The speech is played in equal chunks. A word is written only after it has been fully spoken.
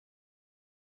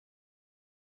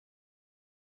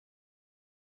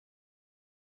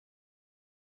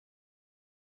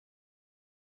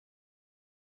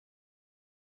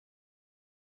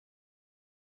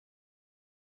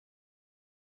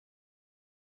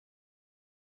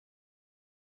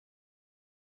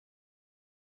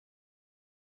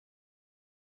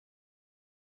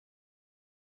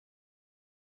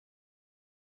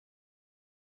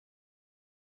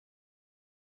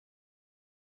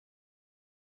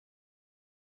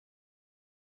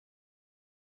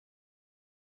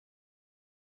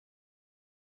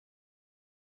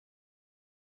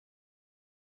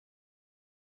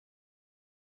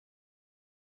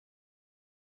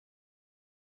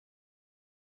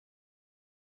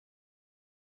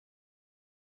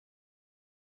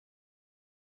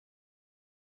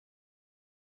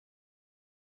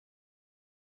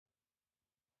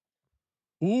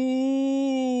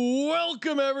Ooh,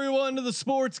 welcome everyone to the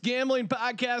Sports Gambling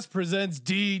Podcast presents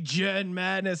Degen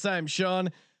Madness. I'm Sean,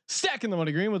 stacking the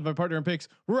money green with my partner in picks,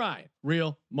 Ryan,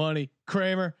 Real Money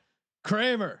Kramer.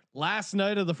 Kramer, last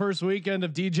night of the first weekend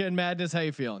of Degen Madness, how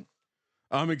you feeling?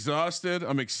 I'm exhausted.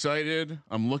 I'm excited.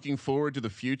 I'm looking forward to the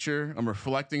future. I'm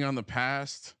reflecting on the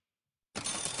past.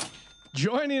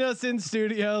 Joining us in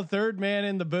studio, third man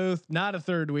in the booth, not a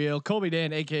third wheel, Colby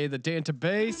Dan, aka the Danta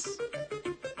Base.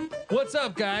 What's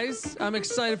up, guys? I'm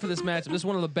excited for this matchup. This is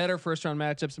one of the better first round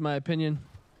matchups, in my opinion.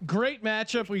 Great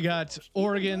matchup. We got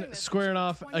Oregon squaring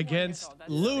off against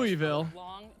Louisville.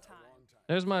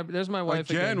 There's my wife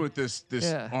again with this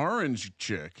orange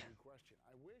chick.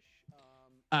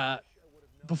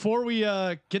 Before we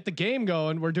get the game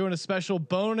going, we're doing a special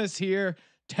bonus here.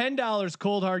 $10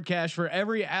 cold hard cash for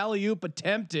every alley-oop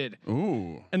attempted.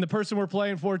 Ooh. And the person we're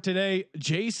playing for today,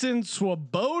 Jason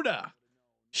Swoboda.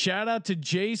 Shout out to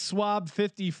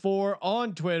JSwab54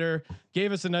 on Twitter.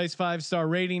 Gave us a nice 5-star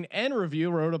rating and review.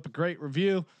 Wrote up a great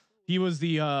review. He was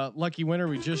the lucky winner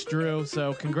we just drew.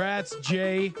 So congrats,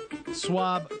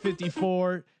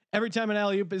 JSwab54. Every time an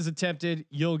alley-oop is attempted,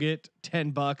 you'll get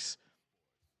 $10.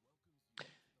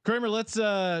 Kramer, let's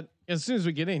as soon as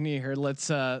we get in here,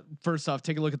 let's first off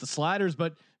take a look at the sliders.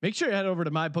 But make sure you head over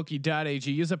to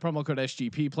mybookie.ag. Use that promo code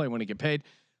SGP. Play when you get paid.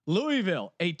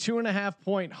 Louisville, a 2.5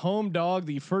 point home dog,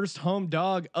 the first home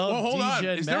dog of hold on.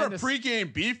 Is Madness. there a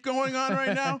pregame beef going on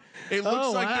right now? It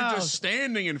looks like they're just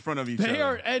standing in front of each other.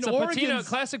 Are, and it's a Patino,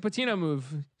 classic Patino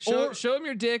move. Show him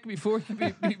your dick before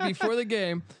before the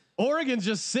game. Oregon's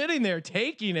just sitting there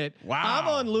taking it. Wow. I'm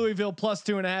on Louisville plus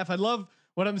 2.5. I love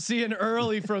what I'm seeing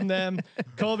early from them.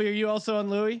 Colby, are you also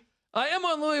on Louis? I am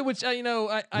on Louis, which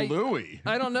Louis.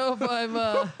 I don't know if I'm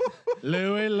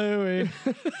Louis.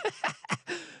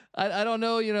 I don't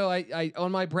know. I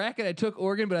on my bracket I took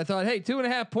Oregon, but I thought, hey,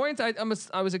 2.5 points.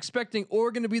 I was expecting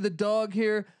Oregon to be the dog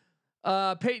here.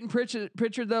 Peyton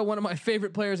Pritchard, though, one of my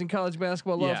favorite players in college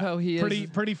basketball. Love how he is.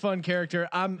 Pretty fun character.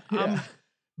 I'm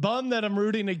bummed that I'm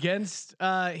rooting against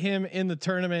him in the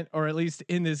tournament, or at least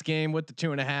in this game with the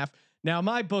 2.5. Now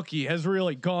my bookie has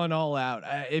really gone all out.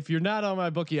 If you're not on my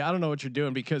bookie, I don't know what you're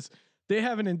doing, because they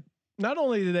haven't. Not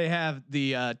only do they have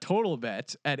the total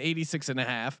bet at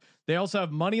 86.5, they also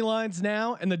have money lines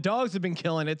now, and the dogs have been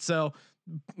killing it. So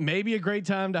maybe a great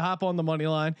time to hop on the money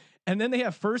line. And then they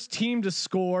have first team to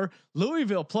score,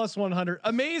 Louisville plus 100.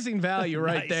 Amazing value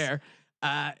right there.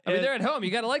 I mean, they're at home.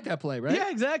 You got to like that play, right? Yeah,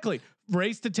 exactly.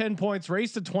 Race to 10 points,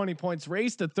 race to 20 points,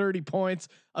 race to 30 points.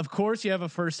 Of course, you have a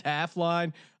first half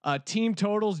line. Team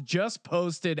totals just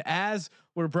posted as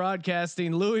we're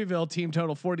broadcasting. Louisville team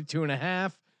total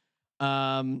 42.5.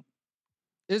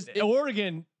 Is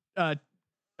Oregon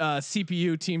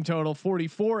CPU team total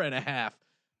 44.5.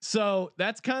 So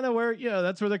that's kind of where,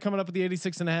 that's where they're coming up with the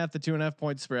 86.5, the 2.5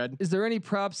 point spread. Is there any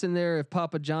props in there if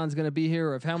Papa John's going to be here,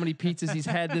 or if how many pizzas he's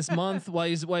had this month while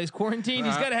he's quarantined?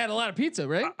 He's got to had a lot of pizza,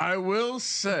 right? I will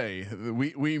say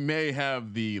we may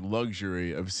have the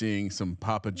luxury of seeing some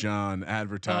Papa John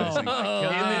advertising in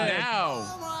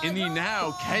the now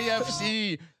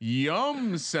KFC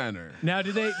Yum Center. Now,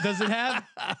 does it have?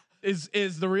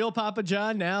 Is the real Papa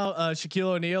John now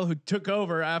Shaquille O'Neal, who took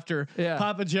over after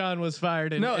Papa John was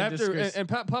fired? And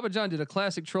Papa John did a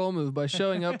classic troll move by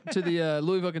showing up to the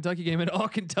Louisville Kentucky game in all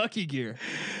Kentucky gear.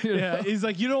 Yeah, he's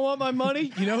like, you don't want my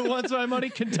money? You know who wants my money?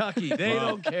 Kentucky. They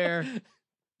don't care.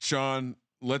 Sean,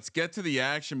 let's get to the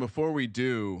action. Before we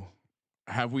do,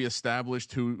 have we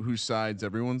established whose sides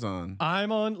everyone's on?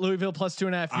 I'm on Louisville plus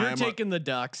 2.5. You're taking the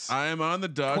Ducks. I am on the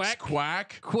Ducks.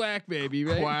 Quack, baby,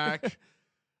 right? Quack.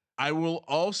 I will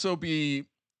also be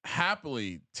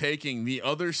happily taking the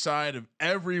other side of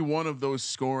every one of those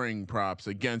scoring props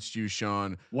against you,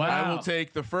 Sean. Wow. I will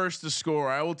take the first to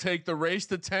score. I will take the race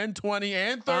to 10, 20,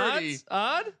 and 30.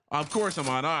 Odd? Of course I'm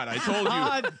on odd. I told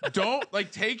you. Don't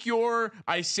take your.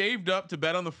 I saved up to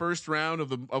bet on the first round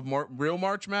of real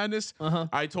March Madness.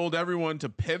 I told everyone to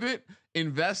pivot,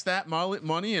 invest that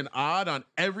money and odd on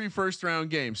every first round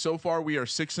game. So far we are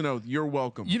 6-0. You're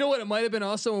welcome. You know what it might have been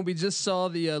also when we just saw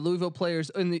the Louisville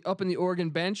players up in the Oregon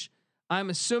bench. I'm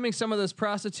assuming some of those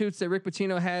prostitutes that Rick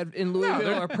Pitino had in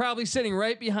Louisville are probably sitting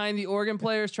right behind the Oregon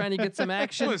players trying to get some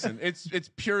action. Listen, it's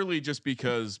purely just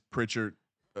because Pritchard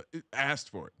asked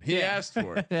for it. He asked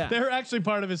for it. They're actually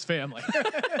part of his family. All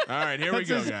right, here we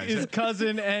go, guys. His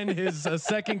cousin and his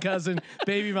second cousin,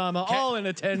 baby mama, all in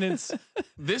attendance.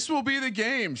 This will be the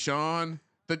game, Sean.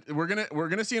 That we're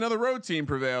gonna see another road team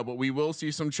prevail, but we will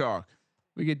see some chalk.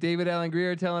 We get David Allen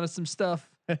Greer telling us some stuff.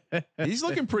 He's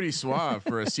looking pretty suave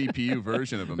for a CPU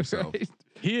version of himself. Right.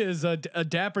 He is a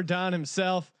dapper Don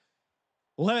himself.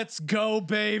 Let's go,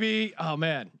 baby. Oh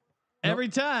man. Every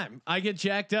time I get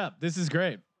jacked up. This is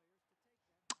great.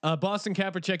 Boston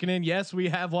Capper checking in. Yes, we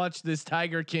have watched this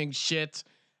Tiger King shit.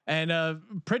 And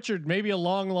Pritchard, maybe a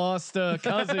long lost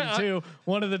cousin to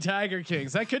one of the Tiger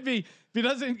Kings. That could be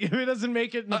if he doesn't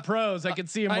make it in the pros. I could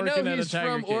see him working at a Tiger King. I know he's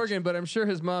from Oregon, but I'm sure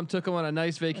his mom took him on a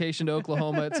nice vacation to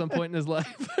Oklahoma at some point in his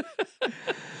life.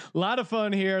 A lot of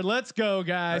fun here. Let's go,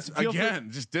 guys. Again,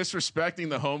 just disrespecting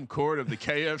the home court of the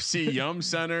KFC Yum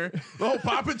Center. Oh,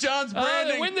 Papa John's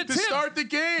branding to start the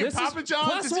game. This Papa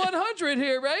John's plus 100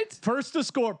 here, right? First to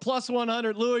score, plus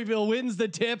 100. Louisville wins the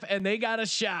tip, and they got a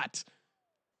shot.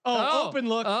 Open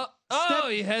look.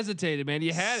 He hesitated, man.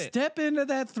 You had it. Step into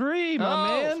that three, my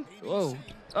man. Whoa.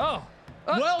 Well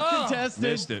contested.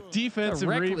 Missed it. Defensive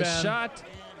rebound. Shot.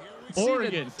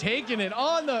 Oregon taking it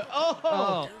on the.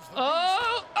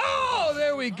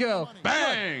 There we go.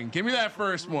 Bang! Give me that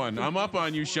first one. I'm up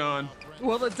on you, Sean.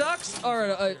 Well, the Ducks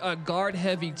are a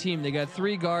guard-heavy team. They got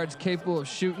 3 guards capable of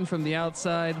shooting from the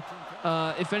outside.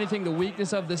 If anything, the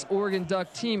weakness of this Oregon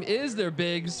Duck team is their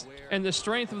bigs, and the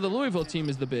strength of the Louisville team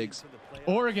is the bigs.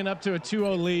 Oregon up to a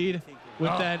 2-0 lead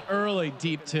with that early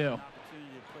deep 2.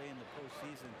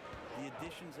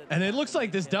 And it looks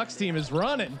like this Ducks team is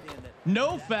running.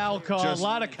 No foul call, a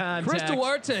lot of contact. Chris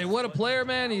Duarte, what a player,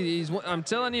 man! I'm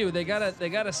telling you, they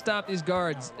gotta stop these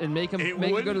guards and make them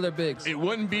go to their bigs. It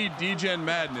wouldn't be Degen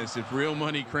Madness if Real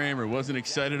Money Kramer wasn't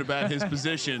excited about his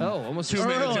position. Almost 2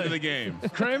 minutes into the game.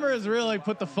 Kramer has really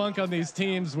put the funk on these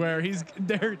teams where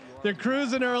they're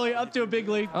cruising early up to a big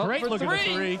lead. Great look at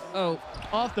the 3.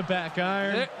 Off the back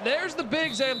iron. There's the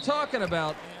bigs I'm talking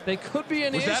about. They could be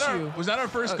an issue. Was that our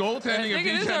first goaltending? I think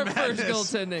it is our first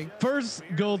goaltending. First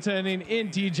goaltending in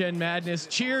Degen Madness.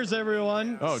 Cheers,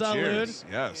 everyone. Salud. Cheers.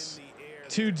 Yes.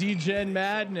 To Degen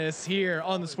Madness here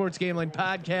on the Sports Gambling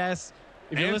Podcast.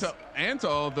 And to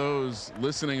all those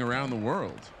listening around the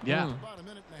world. Yeah.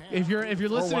 If you're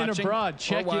listening abroad,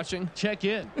 check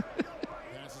in.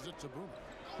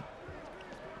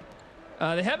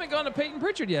 They haven't gone to Peyton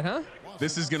Pritchard yet, huh?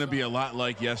 This is going to be a lot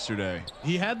like yesterday.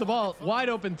 He had the ball, wide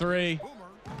open 3.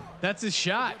 That's his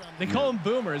shot. They call him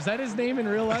Boomer. Is that his name in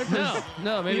real life?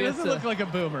 No, maybe he doesn't look like a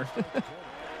boomer.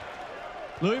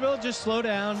 Louisville, just slow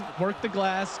down, work the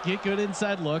glass, get good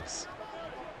inside looks.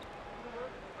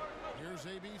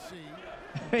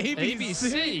 Here's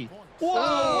ABC.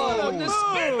 Whoa! The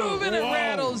spin move and it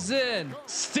rattles in.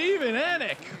 Steven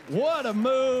Enick, what a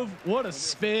move! What a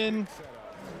spin!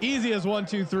 Easy as 1,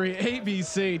 2, 3.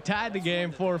 ABC tied the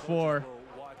game 4-4.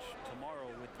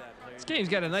 This game's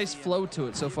got a nice flow to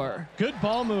it so far. Good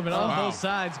ball movement on both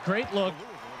sides. Great look.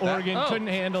 Oregon couldn't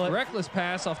handle it. Reckless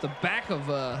pass off the back of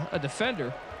a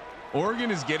defender.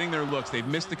 Oregon is getting their looks. They've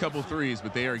missed a couple threes,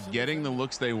 but they are getting the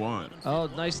looks they want.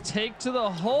 Nice take to the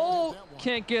hole.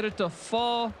 Can't get it to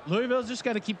fall. Louisville's just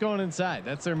got to keep going inside.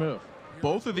 That's their move.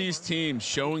 Both of these teams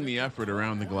showing the effort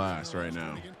around the glass right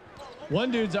now. One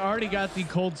dude's already got the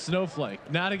cold snowflake.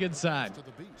 Not a good sign.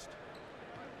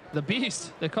 The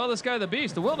Beast. They call this guy the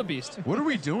Beast, the Wildebeest. What are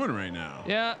we doing right now?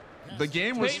 Yeah. The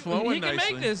game was flowing He can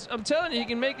nicely. make this. I'm telling you, he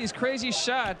can make these crazy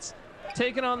shots,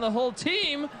 taking on the whole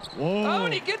team. Whoa.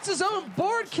 And he gets his own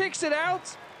board, kicks it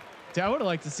out. I would have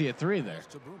liked to see a 3 there.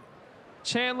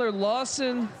 Chandler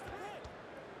Lawson.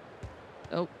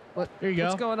 Here you go.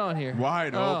 What's going on here?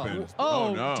 Wide open.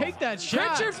 Oh, no. take that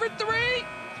shot. Pritchard for 3.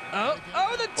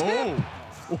 The tip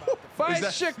by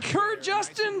Shakur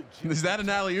Justin. Is that an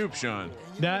alley-oop, Sean?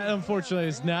 That, unfortunately,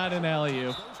 is not an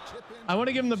alley-oop. I want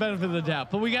to give him the benefit of the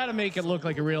doubt, but we got to make it look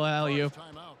like a real alley-oop.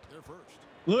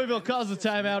 Louisville calls the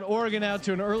timeout. Oregon out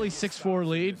to an early 6-4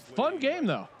 lead. Fun game,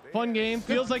 though. Fun game.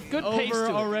 Feels like good pace over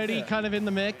to it. already, kind of in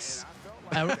the mix.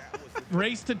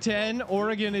 Race to 10.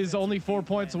 Oregon is only 4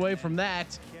 points away from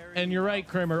that. And you're right,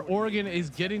 Kramer. Oregon is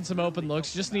getting some open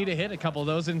looks. Just need to hit a couple of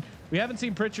those. And we haven't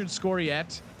seen Pritchard score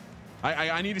yet.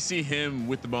 I need to see him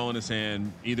with the ball in his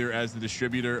hand, either as the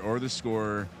distributor or the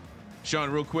scorer. Sean,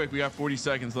 real quick, we got 40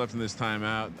 seconds left in this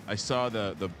timeout. I saw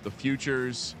the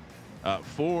futures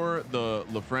for the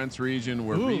La France region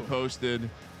were reposted.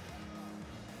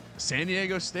 San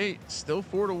Diego State still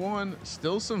 4-1.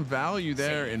 Still some value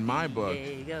there in my book.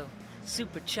 There you go.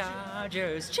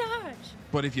 Superchargers, charge.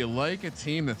 But if you like a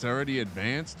team that's already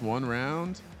advanced 1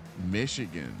 round,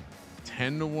 Michigan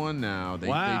 10-1 now. They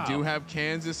do have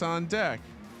Kansas on deck.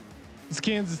 This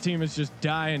Kansas team is just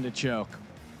dying to choke.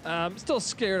 I'm still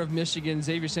scared of Michigan.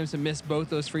 Xavier Simpson missed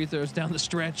both those free throws down the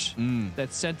stretch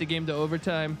that sent the game to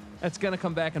overtime. That's going to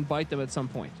come back and bite them at some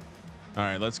point. All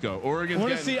right, let's go. Oregon.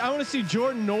 I want to see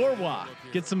Jordan Norwa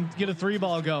get a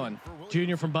 3-ball going.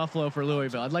 Junior from Buffalo for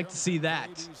Louisville. I'd like to see that.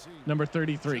 Number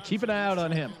 33. Keep an eye out on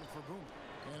him.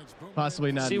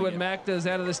 Possibly not. See what Mac does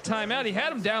out of this timeout. He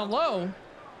had him down low,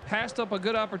 passed up a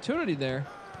good opportunity there.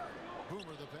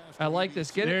 I like this.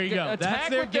 Get there it. You go. Attack That's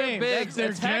their with game. their bigs.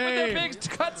 That's their attack game. with their bigs.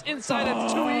 Cuts inside.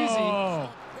 It's too easy.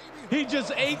 He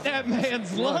just ate that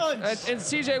man's lunch. And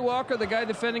CJ Walker, the guy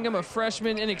defending him, a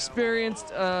freshman,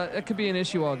 inexperienced. It could be an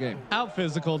issue all game. Out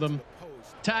physicaled him.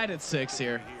 Tied at 6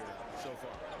 here.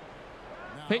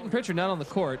 Peyton Pritchard not on the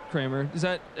court. Kramer, is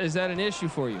that an issue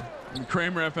for you?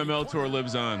 Kramer FML tour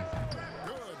lives on.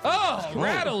 Oh,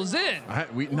 rattles in.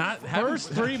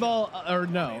 First 3 ball or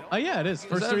no? Oh yeah, it is.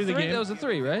 First 3 of the game. That was a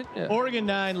 3, right? Yeah. Oregon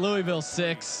 9, Louisville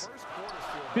 6.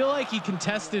 Feel like he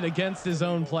contested against his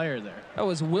own player there. That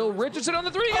was Will Richardson on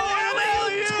the 3.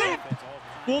 Oh,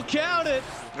 we'll count it.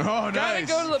 Oh, nice.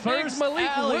 Gotta go to the bigs,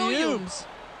 Malik Williams.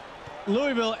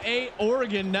 Louisville 8,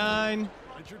 Oregon 9.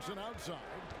 Richardson outside.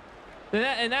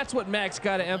 And that's what Max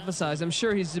got to emphasize. I'm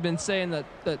sure he's been saying that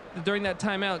during that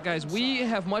timeout, guys, we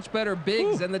have much better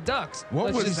bigs than the Ducks.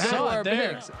 What was that? Our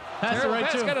there? bigs. That's the right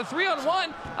Pat's too. got a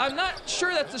 3-on-1. I'm not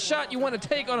sure that's a shot you want to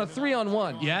take on a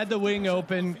 3-on-1. You had the wing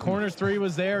open. Corner 3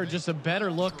 was there. Just a better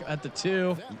look at the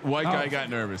 2. White guy got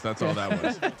nervous. That's all that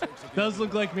was. Does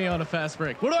look like me on a fast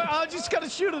break. What do I just got to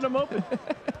shoot it. I'm open.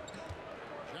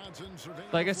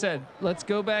 Like I said, let's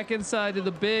go back inside to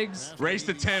the bigs. Race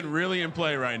to 10 really in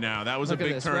play right now. That was Look a at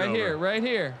big this, turnover. right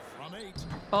here.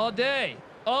 All day.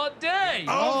 All day.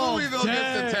 Oh, Louisville gets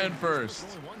dang. to 10 first.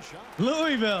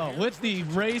 Louisville with the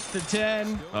race to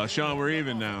 10. Sean, we're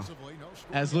even now.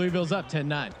 As Louisville's up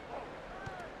 10-9.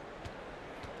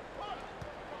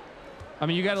 I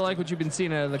mean, you got to like what you've been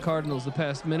seeing out of the Cardinals the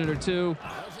past minute or two.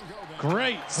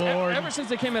 Great forward. Ever since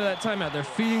they came out of that timeout, they're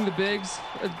feeding the bigs.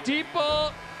 A deep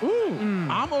ball. Ooh.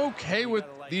 I'm okay with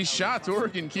these shots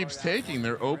Oregon keeps taking.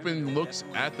 They're open looks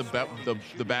at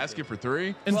the basket for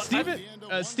 3. And Stephen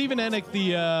Enick,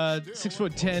 the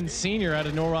 6'10" senior out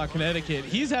of Norwalk, Connecticut,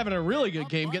 he's having a really good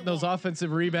game, getting those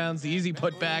offensive rebounds, the easy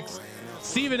putbacks.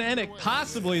 Stephen Enick,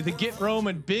 possibly the Get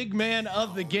Roman big man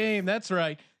of the game. That's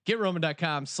right.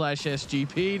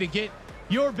 GetRoman.com/SGP to get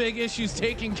your big issues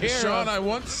taken care of. Sean, I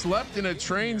once slept in a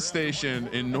train station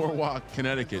in Norwalk,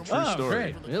 Connecticut. True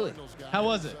story. Great. Really? How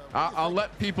was it? I'll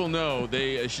let people know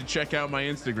they should check out my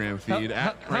Instagram feed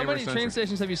at How many train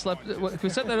stations have you slept? Can we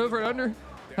set that over and under?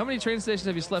 How many train stations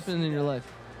have you slept in your life?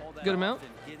 Good amount.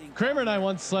 Kramer and I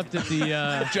once slept at the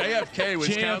JFK,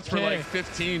 which counts for JFK. like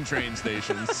 15 train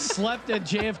stations. Slept at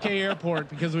JFK Airport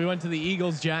because we went to the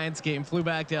Eagles Giants game, flew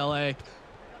back to LA.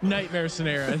 Nightmare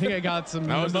scenario. I think I got some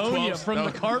pneumonia from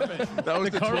the carpet. That was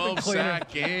the carpet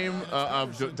 12-sack game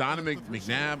of Donovan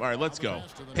McNabb. All right, let's go.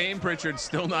 Payne Pritchard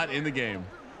still not in the game.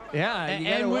 Yeah.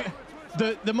 And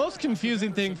the most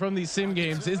confusing thing from these sim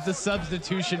games is the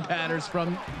substitution patterns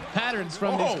from these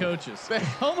coaches. They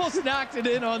almost knocked it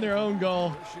in on their own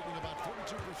goal.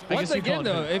 Once again,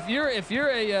 though, if you're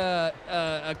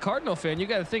a Cardinal fan, you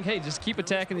got to think, hey, just keep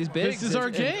attacking these bigs. This is our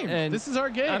game. This is our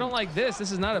game. I don't like this.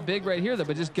 This is not a big right here, though,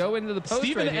 but just go into the post.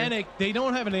 Stephen right Enick, they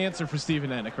don't have an answer for Stephen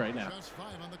Enick right now.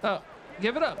 Oh,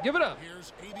 give it up. Give it up.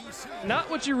 Not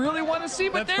what you really want to see,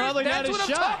 but That's probably not that's his what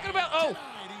I'm shot. talking about. Oh,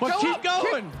 But keep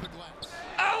going.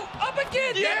 Oh, up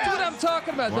again. Yes! That's what I'm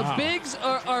talking about. Wow. The bigs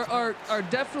are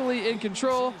definitely in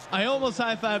control. I almost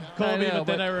high-fived Colby, but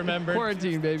then I remembered.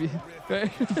 Quarantine, baby.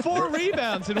 4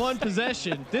 rebounds in 1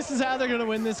 possession. This is how they're going to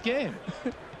win this game.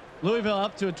 Louisville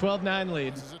up to a 12-9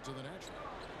 lead.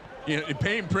 You know,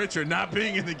 Payne Pritchard not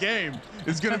being in the game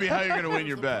is going to be how you're going to win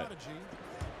your bet.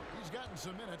 He's gotten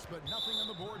some minutes, but nothing on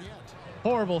the board yet.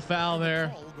 Horrible foul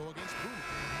there.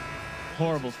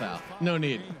 Horrible foul. No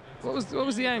need. What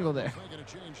was the angle there?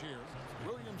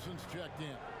 Williamson's checked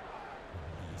in.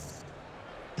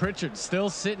 Pritchard still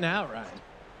sitting out, Ryan.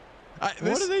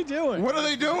 What are they doing? What are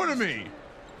they doing to me?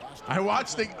 I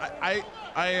watched the.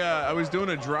 I was doing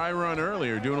a dry run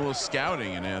earlier, doing a little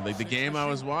scouting, and like the game I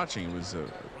was watching was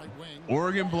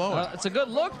Oregon blowout. It's a good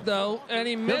look though, and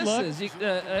he misses.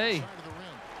 Hey,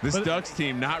 This Ducks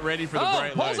team not ready for the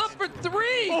bright pulls lights. up for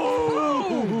 3.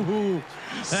 Oh,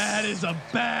 that is a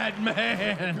bad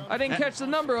man. I didn't catch the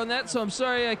number on that, so I'm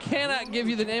sorry. I cannot give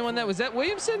you the name on that. Was that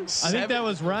Williamson? I think that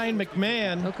was Ryan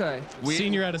McMahon, Okay.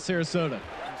 senior out of Sarasota.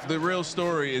 The real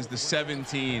story is the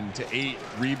 17-8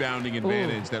 rebounding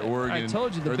advantage that Oregon I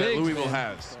told you the or bigs, that Louisville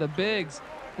man. has. The bigs.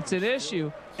 It's an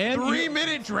issue. And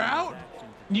 3-minute drought.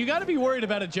 you got to be worried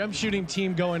about a jump shooting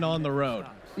team going on the road.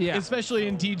 Yeah. Especially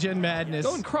in Degen Madness.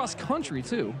 Going cross country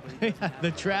too.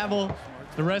 The travel,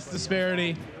 the rest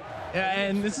disparity.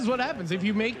 And this is what happens. If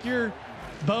you make your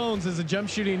Bones is a jump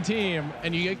shooting team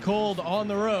and you get cold on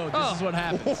the road, this is what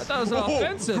happens. I thought it was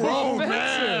offensive.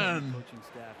 man.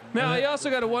 Now you also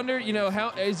got to wonder, how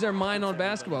is their mind on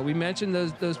basketball? We mentioned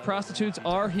those prostitutes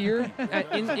are here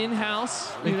in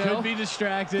house. They could be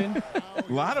distracted. A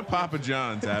lot of Papa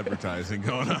John's advertising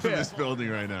going on in this building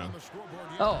right now.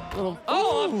 Off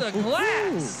the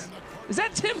glass. Is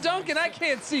that Tim Duncan? I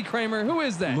can't see, Kramer. Who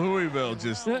is that? Louisville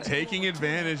just taking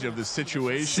advantage of the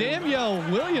situation. Samuel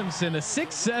Williamson, a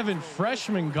 6'7"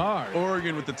 freshman guard.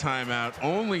 Oregon with the timeout,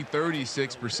 only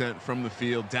 36% from the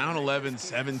field, down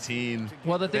 11-17.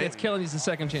 Well, the thing that's killing you is the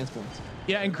second chance points.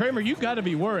 Yeah, and Kramer, you got to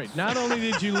be worried. Not only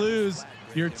did you lose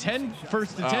your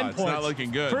first to 10 it's points, not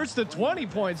looking good. First to 20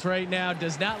 points right now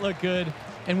does not look good.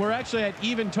 And we're actually at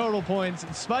even total points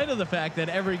in spite of the fact that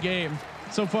every game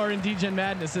so far in Degen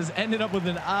Madness has ended up with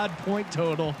an odd point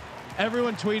total.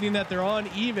 Everyone tweeting that they're on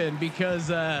even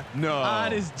because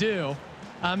odd is due.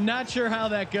 I'm not sure how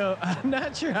that I'm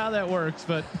not sure how that works,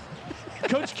 but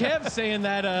Coach Kev saying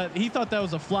that he thought that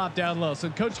was a flop down low. So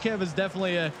Coach Kev is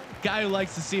definitely a guy who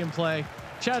likes to see him play.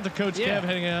 Shout out to Coach Kev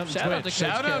hanging out. Shout out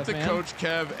to Coach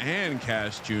Kev and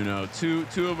Cash Juno, two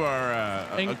of our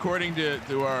according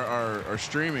to our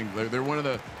streaming, they're one of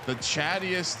the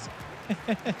chattiest.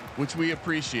 Which we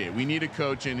appreciate. We need a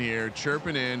coach in here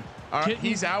chirping in.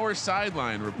 He's our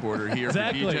sideline reporter here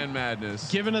for Degen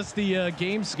Madness, giving us the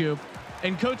game scoop.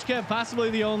 And Coach Kev, possibly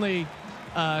the only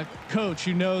coach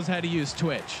who knows how to use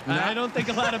Twitch. I don't think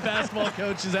a lot of basketball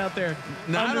coaches out there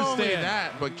not understand. only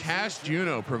that, but Cash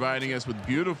Juno providing us with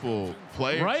beautiful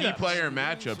key player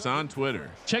matchups on Twitter.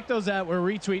 Check those out. We're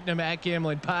retweeting them at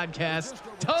Gambling Podcast.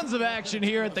 Tons of action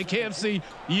here at the KFC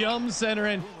Yum Center,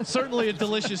 and certainly a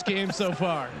delicious game so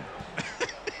far.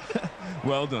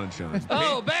 Well done, Sean.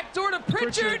 Oh, backdoor to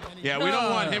Pritchard. Yeah, we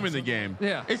don't want him in the game.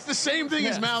 Yeah, it's the same thing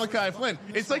as Malachi Flynn.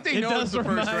 It's like they know it's the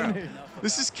first round.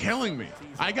 This is killing me.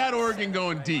 I got Oregon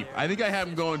going deep. I think I have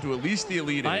them going to at least the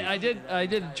Elite Eight. I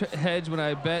did hedge when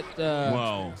I bet.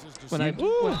 Well,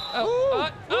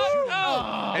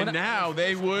 and now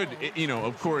they would,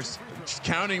 of course,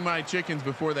 counting my chickens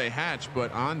before they hatch,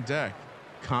 but on deck.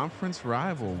 Conference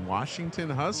rival Washington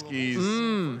Huskies.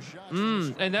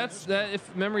 And that's that.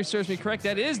 If memory serves me correct,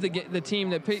 that is the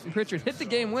team that Peyton Pritchard hit the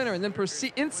game winner and then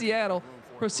in Seattle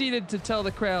proceeded to tell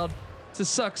the crowd to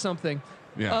suck something.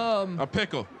 Yeah, a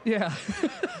pickle. Yeah,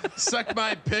 suck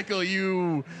my pickle,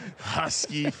 you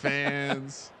Husky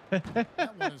fans.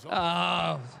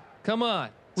 Oh, come on.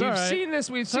 We've seen this.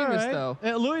 We've seen this though.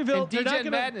 Louisville, Degen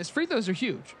Madness. Free throws are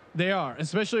huge. They are,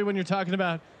 especially when you're talking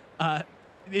about.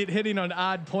 It hitting an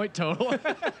odd point total.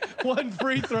 One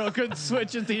free throw could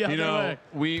switch it the other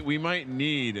way. We might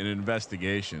need an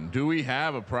investigation. Do we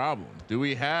have a problem? Do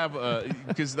we have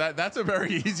because that's a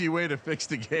very easy way to fix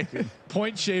the game.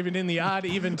 Point shaving in the odd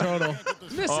even total.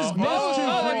 This is that's Louisville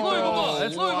ball.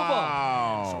 That's Louisville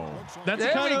ball. That's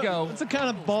the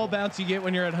kind of ball bounce you get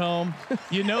when you're at home.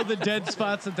 You know the dead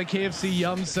spots at the KFC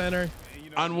Yum Center.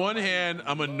 On one hand,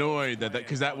 I'm annoyed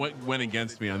because that went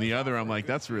against me. On the other, I'm like,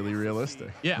 that's really realistic.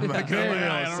 Yeah, I don't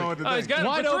know what to think. He's got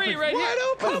wide open. Right here.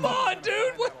 Come on,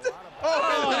 dude. What the?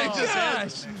 Oh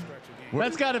gosh.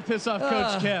 That's got to piss off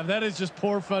Coach Kev. That is just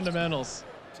poor fundamentals.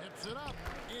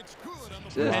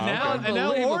 And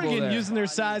now Oregon using their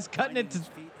size, cutting it to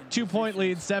 2-point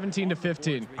lead,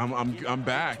 17-15. I'm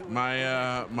back.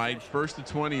 My first to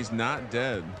 20 is not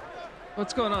dead.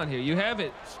 What's going on here? You have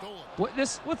it.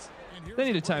 They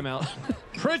need a timeout.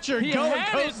 Pritchard going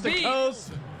coast to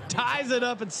coast, ties it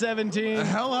up at 17.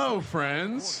 Hello,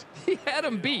 friends. He had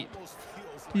him beat.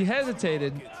 He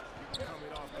hesitated.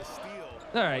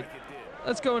 All right,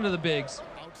 let's go into the bigs.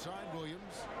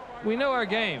 We know our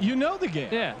game. You know the game.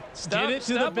 Yeah. Get it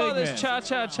to the big all this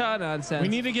cha-cha-cha nonsense. We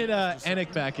need to get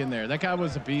Enick back in there. That guy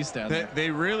was a beast down there.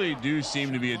 They really do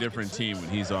seem to be a different team when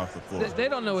he's off the floor. They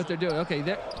don't know what they're doing. Okay,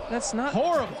 that's not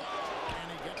horrible.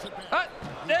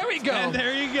 There we go. And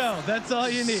there you go. That's all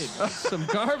you need. Some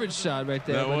garbage shot right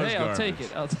there. But hey, I'll take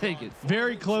it. I'll take it.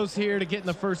 Very close here to getting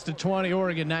the first to 20.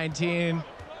 Oregon 19.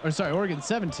 Oregon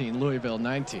 17. Louisville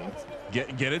 19.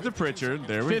 Get it to Pritchard.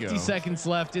 There we go. 50 seconds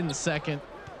left in the second.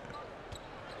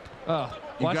 Oh,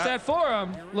 watch that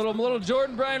forearm. Little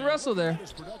Jordan Bryan Russell there.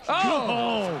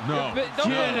 Oh no! Don't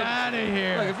get out of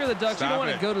here. Look, if you're the Ducks, you don't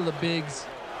want to go to the bigs.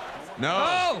 No.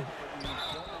 Oh,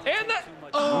 and that.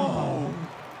 Oh.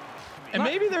 And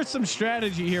maybe there's some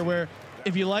strategy here where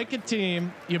if you like a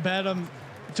team, you bet them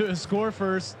to score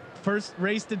first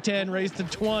race to 10, race to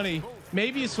 20,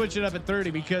 maybe you switch it up at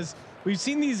 30 because we've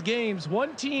seen these games.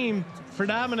 One team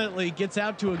predominantly gets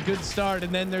out to a good start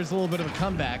and then there's a little bit of a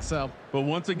comeback. So, but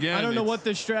once again, I don't know what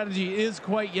the strategy is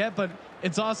quite yet, but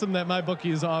it's awesome that my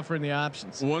bookie is offering the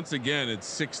options. Once again, it's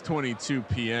 6:22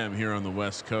 p.m. here on the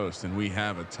West Coast, and we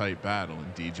have a tight battle in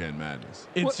Degen Madness.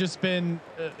 It's just been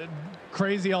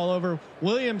crazy all over.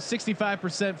 Williams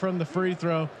 65% from the free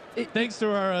throw, thanks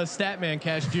to our stat man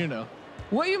Cash Juno.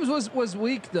 Williams was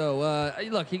weak though.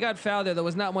 Look, he got fouled there. There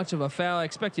was not much of a foul. I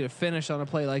expect you to finish on a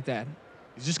play like that.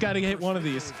 He's just got to hit one of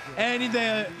these. And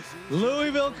the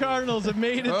Louisville Cardinals have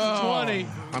made it to 20.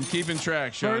 I'm keeping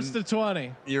track, Sean. First to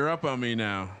 20. You're up on me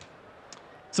now.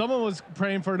 Someone was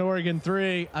praying for an Oregon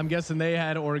 3. I'm guessing they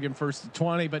had Oregon first to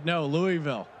 20, but no,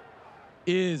 Louisville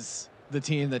is the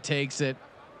team that takes it.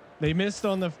 They missed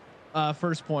on the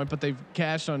first point, but they've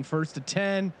cashed on first to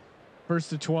 10, first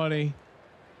to 20.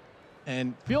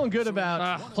 And feeling good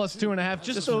about plus 2.5.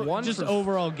 Just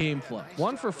overall game flow.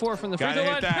 1 for 4 from the free throw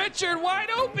line. Pritchard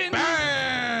wide open.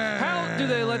 Bang! How do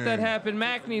they let that happen?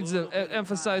 Mac needs to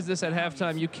emphasize this at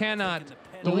halftime. You cannot.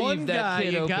 The one that guy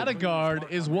kid you open. got to guard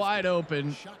is wide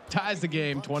open. Ties the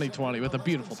game 2020 with a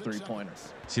beautiful 3-pointer.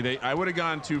 See, I would have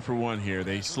gone 2 for 1 here.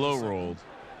 They slow rolled.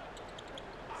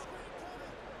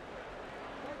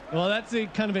 Well, that's a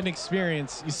kind of an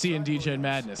experience you see in Degen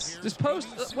Madness. Just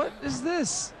post. What is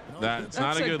this? That's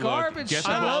not a good look. Get the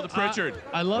shot. ball to Pritchard.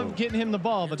 I love getting him the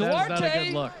ball, but that's not a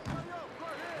good look.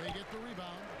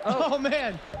 Oh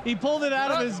man, he pulled it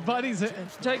out of his buddy's.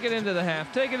 Take it into the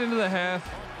half. Take it into the half.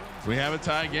 We have a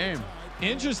tie game.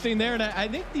 Interesting there, and I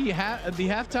think the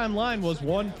halftime line was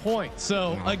 1 point.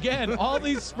 So again, all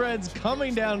these spreads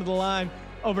coming down to the line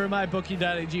over at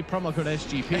mybookie.ag, promo code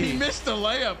SGP. He missed a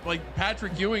layup like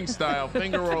Patrick Ewing style,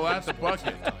 finger roll at the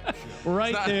bucket.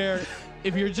 Right there.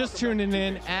 If you're just tuning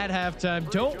in at halftime,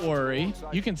 don't worry.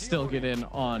 You can still get in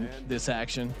on this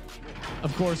action.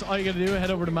 Of course, all you got to do is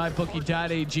head over to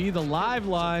mybookie.ag. The live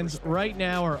lines right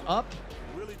now are up.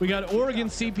 We got Oregon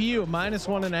CPU minus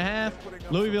 1.5,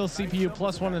 Louisville CPU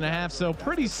plus 1.5. So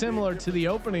pretty similar to the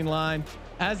opening line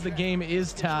as the game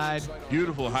is tied.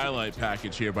 Beautiful highlight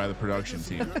package here by the production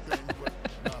team.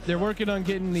 They're working on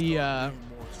getting the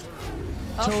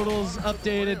totals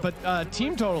updated, but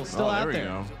team totals still out there.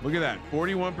 There we go. Look at that,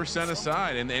 41%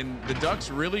 aside, and the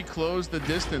Ducks really closed the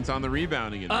distance on the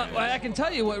rebounding. I can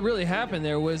tell you what really happened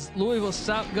there was Louisville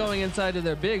stopped going inside to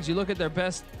their bigs. You look at their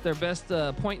best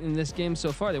point in this game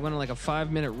so far. They went on like a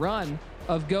 5-minute run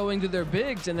of going to their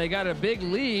bigs, and they got a big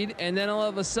lead, and then all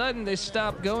of a sudden they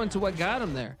stopped going to what got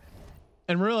them there.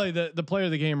 And really, the player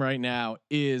of the game right now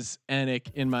is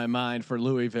Enick in my mind for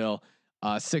Louisville.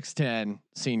 6'10"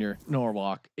 senior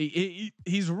Norwalk.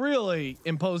 He's really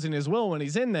imposing his will when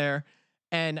he's in there,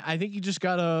 and I think you just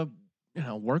gotta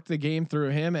work the game through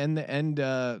him and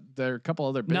there are a couple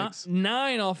other bigs.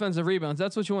 9 offensive rebounds.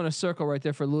 That's what you want to circle right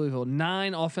there for Louisville.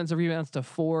 9 offensive rebounds to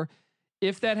 4.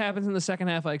 If that happens in the second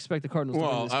half, I expect the Cardinals to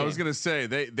win this game. I was gonna say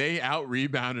they out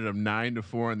rebounded them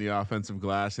 9-4 on the offensive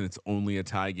glass, and it's only a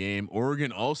tie game.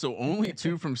 Oregon also only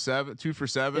 2 for 7.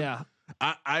 Yeah,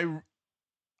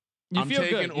 I'm taking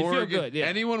good. You Oregon. feel good. Yeah.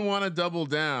 Anyone want to double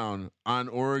down on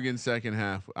Oregon second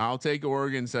half? I'll take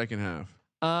Oregon second half.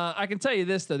 I can tell you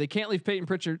this though, they can't leave Peyton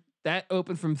Pritchard that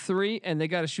open from 3, and they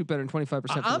got to shoot better than 25% from the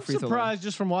free throw line. I'm surprised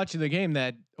just from watching the game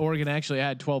that Oregon actually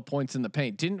had 12 points in the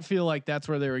paint. Didn't feel like that's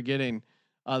where they were getting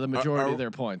the majority of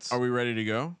their points. Are we ready to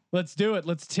go? Let's do it.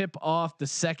 Let's tip off the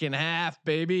second half,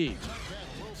 baby.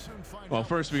 Well,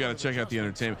 first we got to check out the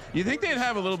entertainment. You think they'd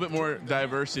have a little bit more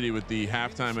diversity with the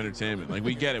halftime entertainment? Like,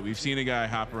 we get it. We've seen a guy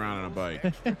hop around on a bike.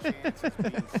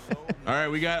 All right,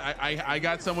 we got. I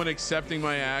got someone accepting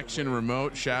my action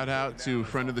remote. Shout out to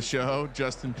friend of the show,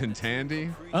 Justin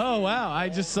Pintandy. Oh wow, I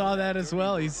just saw that as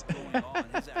well. He's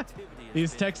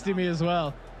he's texting me as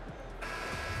well.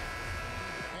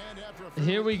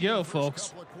 Here we go,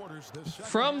 folks.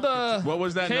 From the what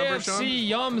was that KFC number, Sean?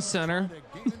 Yum Center.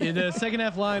 The second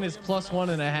half line is plus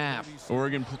 1.5.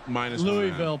 Oregon minus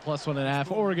Louisville plus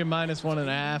 1.5. Oregon minus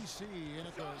 1.5.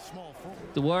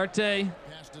 Duarte.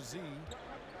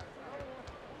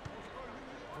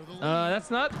 That's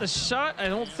not the shot. I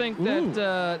don't think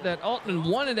that Altman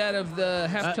wanted out of the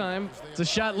halftime. It's a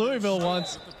shot Louisville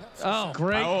wants. Oh,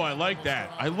 great. Oh, I like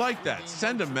that. I like that.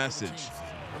 Send a message.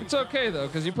 It's okay though,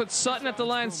 because you put Sutton at the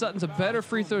line. Sutton's a better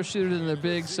free throw shooter than their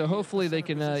bigs, so hopefully they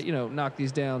can knock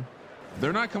these down.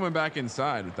 They're not coming back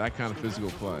inside with that kind of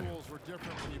physical play.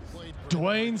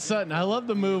 Dwayne Sutton. I love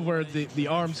the move where the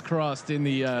arms crossed in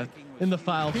the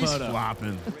file He's photo.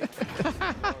 Flopping.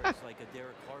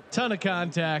 Ton of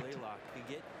contact.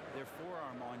 Get their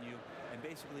forearm on you and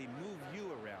basically move you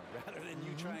around rather than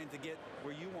you trying to get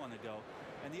where you want to go.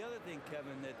 And the other thing,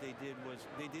 Kevin, that they did was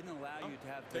they didn't allow you to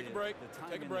have Take a break. the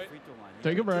time Take a in break. the free throw line.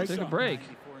 Take a break. Take a break.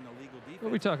 What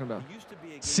are we talking about?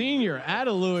 Senior out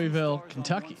of Louisville,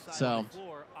 Kentucky. So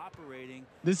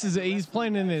this is he's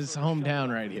playing in his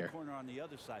hometown right here.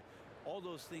 All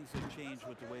those things have changed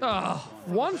with the way. Oh,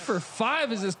 1 for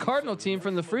 5 is this Cardinal team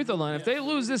from the free throw line. If they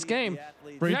lose this game,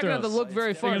 you're not gonna have to look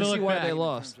very far to see why they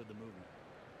lost.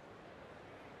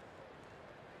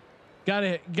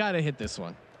 Gotta hit this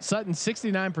one. Sutton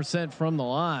 69% from the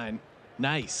line.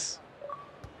 Nice.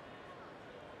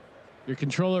 Your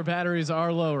controller batteries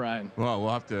are low, Ryan. Well, we'll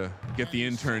have to get the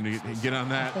intern to get on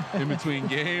that in between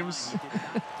games.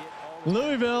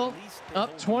 Louisville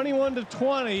up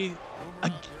 21-20.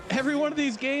 Every one of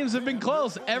these games have been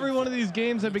close. Every one of these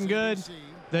games have been good.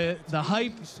 The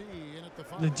hype,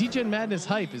 the Degen Madness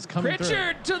hype is coming through.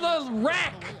 Pritchard to the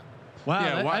rack. Wow.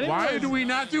 Yeah, why do we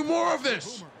not do more of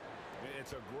this?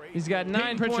 He's got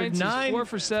 9 points. He's 4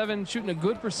 for 7, shooting a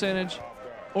good percentage.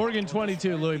 Oregon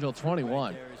 22, Louisville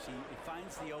 21.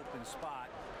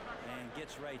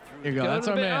 Here you go. That's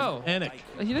our man, Enick.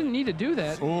 He didn't need to do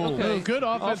that. Okay. Good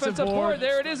offensive board.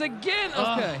 There it is again.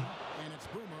 Okay.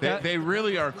 They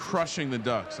really are crushing the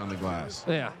Ducks on the glass.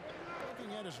 Yeah.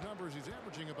 Looking at his numbers, he's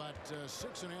averaging about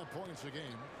 6.5 points a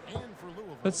game. And for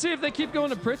Louisville, Let's see if they keep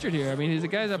going to Pritchard here. I mean, he's a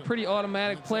guy's a pretty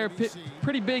automatic player,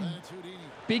 pretty big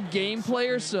game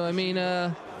player. So I mean,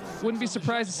 wouldn't be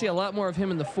surprised to see a lot more of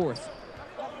him in the fourth.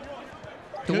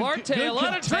 Duarte, a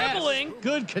lot of dribbling.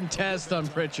 Good contest on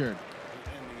Pritchard.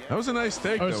 That was a nice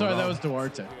take. Oh, sorry, that was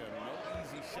Duarte.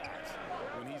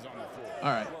 All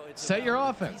right, set your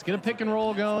offense. Get a pick and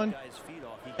roll going.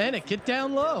 Enick, get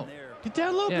down low. Get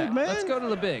down low, big man. Let's go to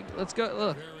the big. Let's go.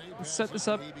 Look, let's set this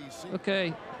up.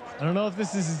 Okay. I don't know if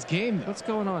this is his game, though. What's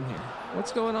going on here?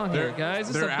 What's going on here, guys?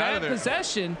 This is a bad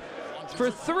possession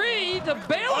for 3 to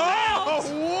bail out.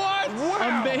 What?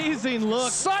 Wow. Amazing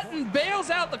look. Sutton bails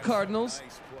out the Cardinals.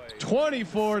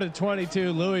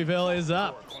 24-22. Louisville is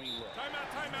up.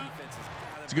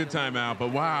 It's a good timeout,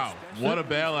 but wow, what a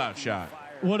bailout shot.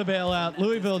 What a bailout.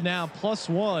 Louisville now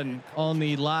 +1 on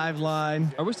the live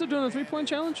line. Are we still doing the 3-point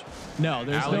challenge? No,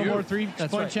 there's no more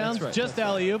 3-point challenge. Just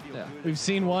alley-oop. Yeah. We've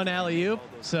seen one alley-oop.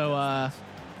 So a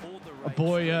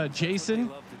boy Jason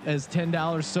has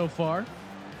 $10 so far.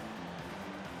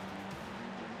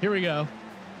 Here we go.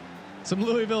 Some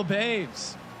Louisville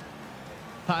babes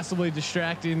possibly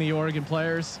distracting the Oregon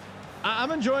players.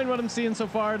 I'm enjoying what I'm seeing so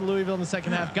far in Louisville in the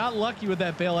second half. Got lucky with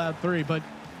that bailout 3, but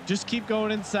just keep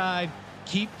going inside.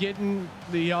 Keep getting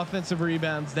the offensive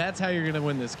rebounds. That's how you're going to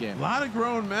win this game. A lot of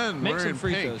grown men wearing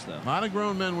free pink. throws, though. A lot of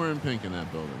grown men wearing pink in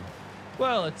that building.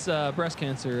 Well, it's breast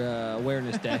cancer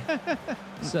awareness day.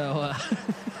 So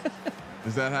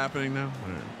is that happening now?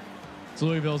 It's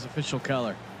Louisville's official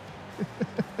color.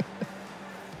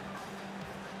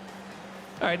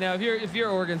 All right, now if you're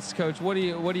Oregon's coach, what are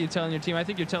you telling your team? I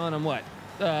think you're telling them what,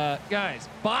 guys,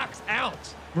 box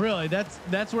out. Really,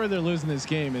 that's where they're losing this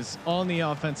game, is on the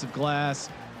offensive glass,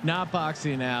 not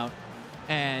boxing out,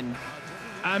 and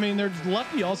I mean they're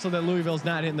lucky also that Louisville's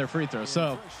not hitting their free throws.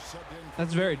 So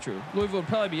that's very true. Louisville would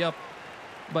probably be up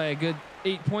by a good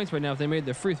 8 points right now if they made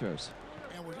their free throws.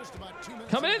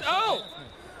 Coming in, oh.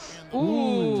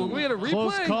 Ooh, we had a replay.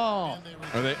 Close call.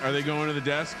 Are they going to the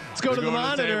desk? Let's go to the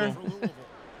monitor.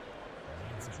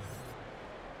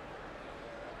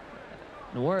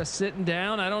 Nora sitting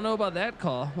down. I don't know about that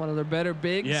call. One of their better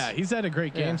bigs. Yeah, he's had a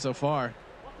great game so far.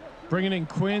 Bringing in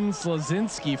Quinn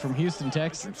Slazinski from Houston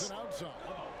Texans,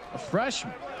 a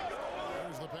freshman.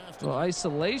 Well,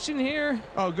 isolation here.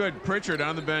 Oh, good. Pritchard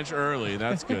on the bench early.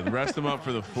 That's good. Rest him up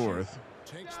for the fourth.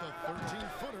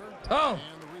 Oh,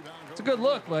 it's a good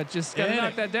look, but just got to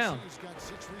knock that down.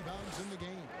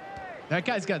 That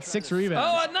guy's got 6 rebounds.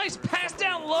 Oh, a nice pass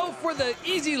down low for the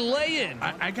easy lay-in.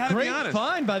 I gotta be honest. Great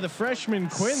find by the freshman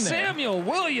Quinn there. Samuel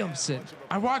Williamson.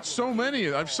 I watched so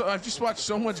many. I've just watched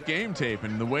so much game tape,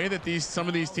 and the way that some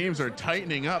of these teams are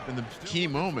tightening up in the key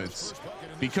moments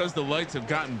because the lights have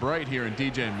gotten bright here in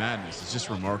Degen Madness. It's just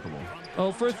remarkable.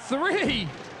 Oh, for 3,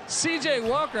 CJ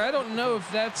Walker. I don't know if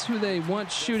that's who they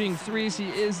want shooting threes. He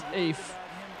is a.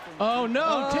 Oh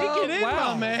no! Take it in,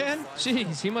 my man.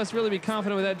 Jeez, he must really be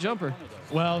confident with that jumper.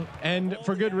 Well, and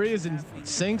for good reason.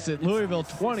 Sinks it. Louisville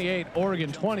 28,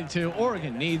 Oregon 22.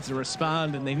 Oregon needs to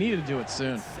respond, and they need to do it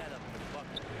soon.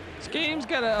 This game's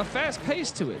got a fast pace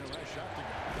to it.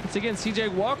 Once again,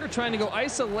 CJ Walker trying to go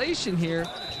isolation here.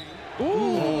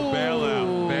 Ooh,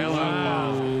 Bailout.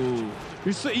 Wow.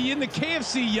 You're in the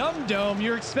KFC Yum Dome.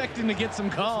 You're expecting to get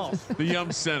some calls. The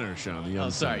Yum Center, Sean. The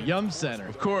Yum Center. Yum Center.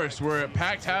 Of course, we're at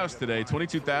packed house today.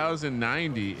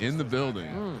 22,090 in the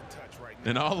building,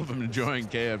 and all of them enjoying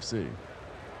KFC.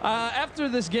 After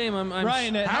this game, I'm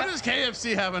Ryan. How does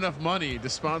KFC have enough money to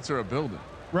sponsor a building?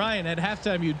 Ryan, at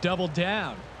halftime, you doubled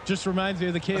down. Just reminds me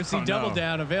of the KFC Double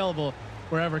Down, available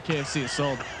wherever KFC is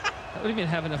sold. What do you mean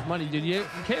have enough money, dude?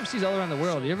 KFC's all around the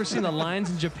world. You ever seen the lines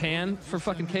in Japan for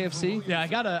fucking KFC? Yeah, I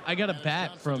got a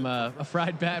bat from a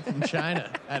fried bat from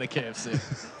China at a KFC.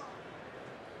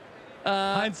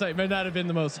 Hindsight may not have been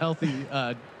the most healthy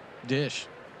dish.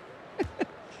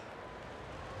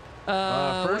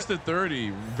 First to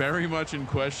 30, very much in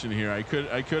question here. I could.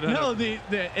 No,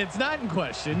 it's not in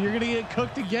question. You're gonna get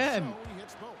cooked again.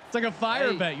 It's like a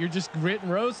fire bet. You're just grit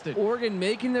and roasted. Oregon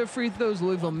making their free throws,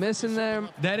 Louisville missing them.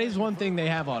 That is one thing they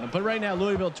have on them. But right now,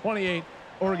 Louisville 28,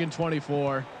 Oregon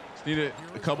 24. Just need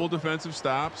a couple defensive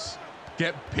stops.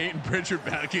 Get Peyton Pritchard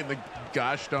back in the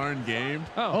gosh darn game.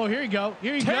 Oh, here you go.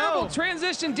 Here you Terrible go.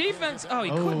 transition defense. Oh,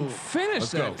 he couldn't finish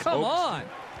Let's that. go. Come on.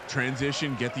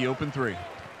 Transition, get the open three.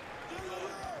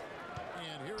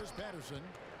 And here is Patterson.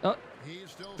 Oh,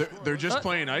 He's still They're just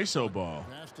playing ISO ball.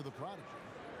 pass to the Prodigy.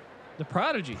 the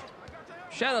Prodigy.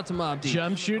 Shout out to Mob D.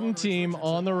 Jump shooting team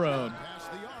on the road. Pass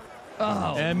the arc.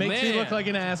 Oh, And it makes man. me look like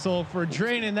an asshole for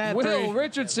draining that Will three.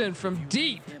 Richardson from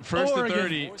deep. First Oregon, to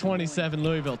 30. 27,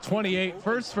 Louisville 28.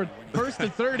 First to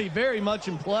 30, very much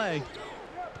in play.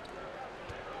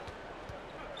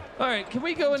 All right, can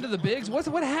we go into the bigs? What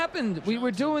happened? We were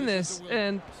doing this,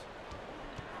 and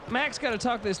Max got to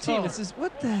talk to his team. Oh. It says,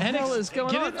 what the Enix, hell is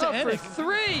going get on? it to Oh, for Enix.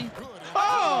 three.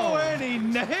 Oh, and he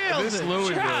nailed This it.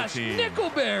 Louisville Josh team.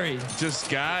 Nickelberry. Just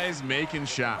guys making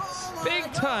shots. Big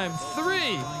time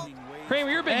three. Kramer,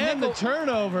 you're a big And the nickel.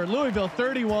 turnover. Louisville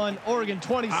 31, Oregon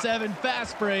 27.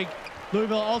 Fast break.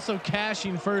 Louisville also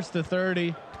cashing first to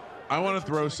 30. I want to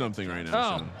throw something right now,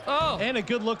 Oh, Sean. oh. And a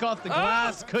good look off the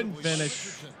glass. Couldn't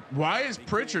finish. Why is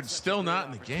Pritchard still not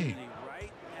in the game?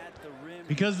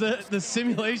 Because the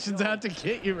simulation's out to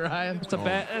get you, Ryan. It's a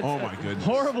bad. Oh my goodness.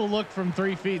 Horrible look from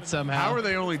 3 feet somehow. How are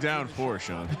they only down 4,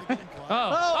 Sean?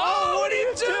 Oh, what are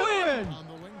you doing?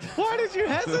 Why did you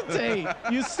hesitate?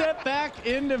 You stepped back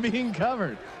into being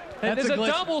covered. There's a glitch.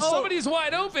 double. Oh, Somebody's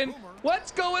wide open.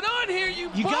 What's going on here, you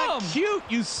You bum? got cute.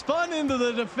 You spun into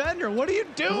the defender. What are you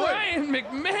doing? Ryan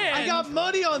McMahon. I got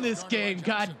money on this game.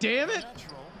 God damn it.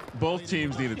 Both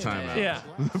teams need a timeout. Yeah.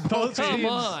 Both Come teams.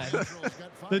 on.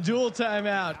 The dual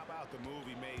timeout.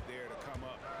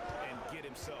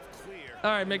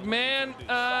 All right, McMahon.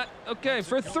 Okay,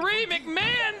 for three,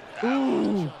 McMahon.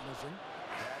 Ooh.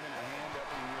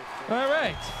 All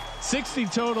right. 60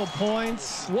 total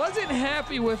points. Wasn't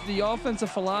happy with the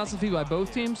offensive philosophy by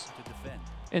both teams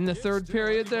in the third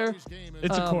period there.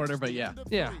 It's a quarter, but yeah.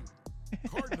 Yeah.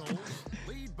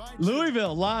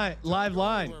 Louisville live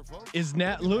line is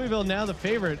now Louisville now the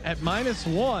favorite at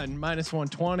 -1,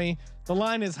 -120. The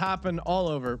line is hopping all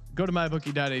over. Go to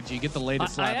mybookie.ag. Get the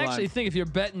latest I live actually line. think if you're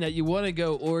betting that you want to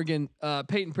go Oregon,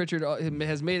 Peyton Pritchard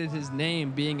has made it his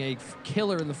name being a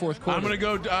killer in the fourth quarter. I'm gonna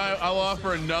go. I'll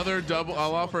offer another double.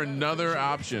 I'll offer another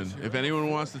option. If anyone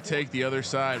wants to take the other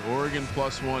side, Oregon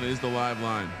 +1 is the live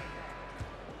line.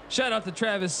 Shout out to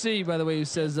Travis C, by the way, who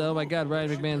says, "Oh my God, Ryan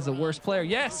McMahon's the worst player."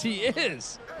 Yes, he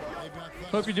is.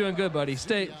 Hope you're doing good, buddy.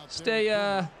 Stay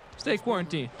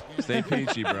quarantined. Stay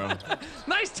peachy, bro.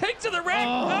 Nice take to the rack.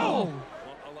 Oh. No.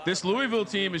 This Louisville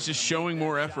team is just showing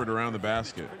more effort around the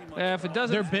basket. If it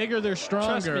doesn't, They're bigger. They're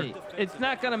trust stronger. me, it's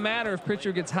not gonna matter if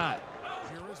Pritchard gets hot.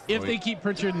 If they keep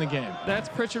Pritchard in the game. That's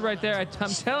Pritchard right there. I'm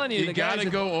telling you, You the guy's gotta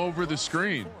go over the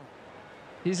screen.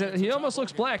 he almost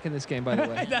looks black in this game, by the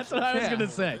way. That's what I was Yeah. gonna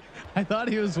say. I thought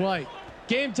he was white.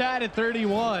 Game tied at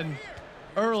 31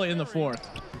 early in the fourth.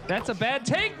 That's a bad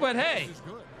take, but hey,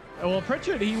 Well,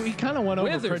 Pritchard, he kind of went over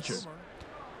Withers. Pritchard.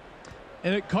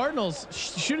 And the Cardinals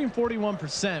shooting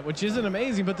 41%, which isn't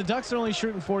amazing, but the Ducks are only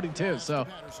shooting 42. So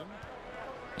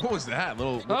What was that?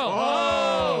 Little.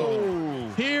 Oh.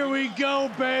 here we go,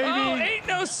 baby. oh, ain't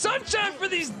no sunshine for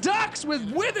these Ducks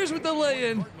with Withers with the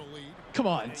lay-in. Come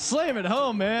on, slam it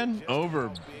home, man. Over.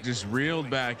 Just reeled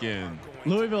back in.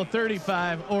 Louisville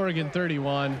 35, Oregon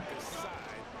 31.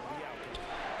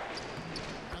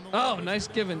 Oh, nice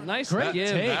giving, nice Great give.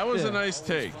 take. That was Yeah. a nice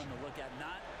take.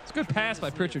 It's a good pass by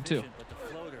Pritchard too.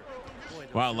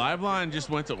 Wow, live line just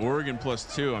went to Oregon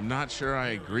 +2. I'm not sure I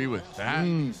agree with that.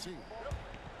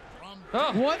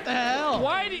 Oh, What the hell?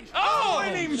 why did? Oh,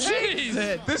 and he makes jeez.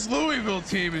 it. This Louisville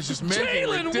team is just making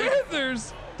Jalen ridiculous.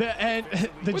 Withers. The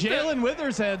What the- Jalen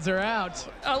Withers heads are out.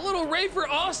 A little Rafer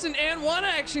Austin and one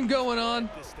action going on.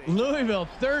 Louisville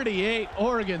 38,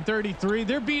 Oregon 33.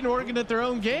 They're beating Oregon at their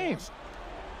own game.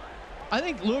 I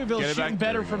think Louisville's Get it back. shooting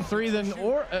better There we from go. three than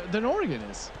Oregon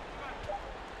is.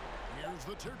 Here's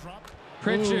the teardrop.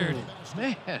 Pritchard. Ooh,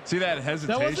 man. See that That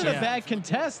hesitation? wasn't a bad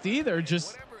contest either.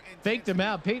 Just faked him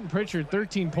out. Peyton Pritchard,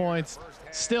 13 points.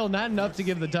 Still not enough to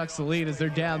give the Ducks the lead as they're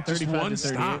down 35 to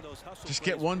 38. Just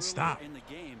get one stop. In the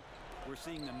game, we're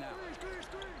seeing them now.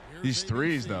 These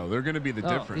threes, though, they're going to be the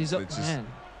difference. He's man.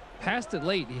 Passed it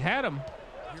late. He had him.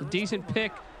 It's a decent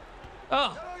pick.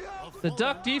 Oh, the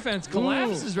Duck defense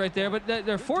collapses right there, but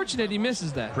they're fortunate he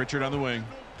misses that. Pritchard on the wing.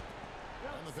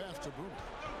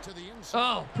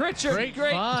 Oh, Pritchard,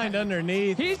 great find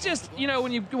underneath. He's just,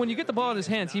 when you get the ball in his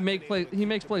hands, he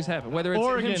makes plays happen. Whether it's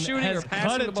Oregon him shooting has or passing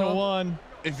cut the it ball. to one.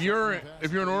 If you're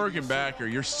an Oregon backer,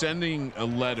 you're sending a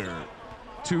letter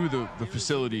to the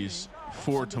facilities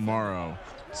for tomorrow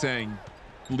saying,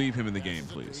 leave him in the game,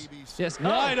 please. Yes,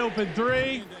 wide open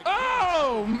three.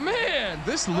 Oh man,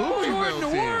 This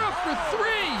Louisville team. for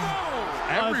three.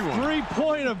 Everyone. A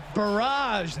 3-point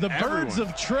barrage. The Birds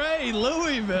Everyone. of Trey,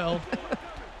 Louisville.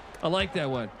 I like that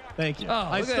one. Thank you. Oh,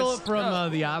 I look at stole that. it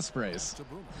from the Ospreys.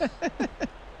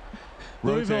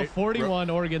 Louisville 41,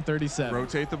 Oregon 37.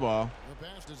 Rotate the ball.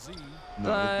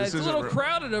 No, It's a little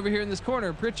crowded over here in this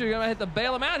corner. Pritchard gonna have to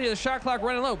bail him out here. The shot clock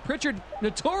running low. Pritchard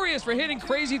notorious for hitting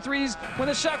crazy threes when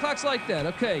the shot clock's like that.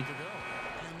 Okay.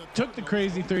 Took the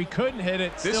crazy three, couldn't hit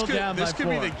it. Still down by 4. This could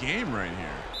be the game right here.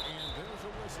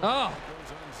 Oh.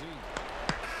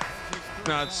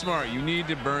 No, it's smart. You need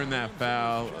to burn that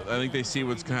foul. I think they see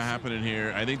what's happening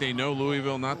here. I think they know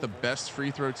Louisville not the best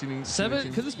free throw team.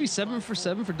 7. Could this be 7 for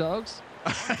 7 for Dogs?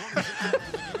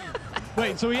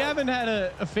 Wait, so we haven't had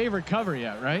a favorite cover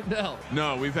yet, right? No.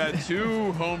 No, we've had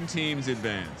 2 home teams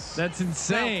advance. That's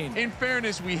insane. Now, in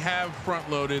fairness, we have front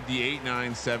loaded the 8,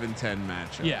 9, 7, 10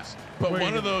 matchups. Yeah. But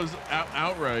one of those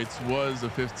outrights was a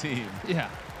 15. Yeah.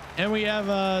 And we have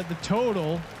the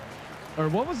total, or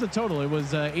what was the total? It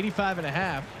was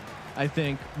 85.5, I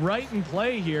think. Right in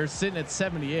play here, sitting at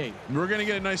 78. We're going to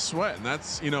get a nice sweat. And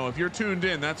that's, if you're tuned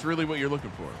in, that's really what you're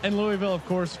looking for. And Louisville, of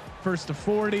course, first to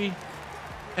 40.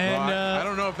 And well, I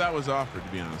don't know if that was offered, to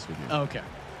be honest with you. Okay.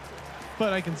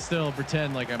 But I can still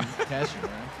pretend like I'm cashing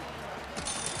around.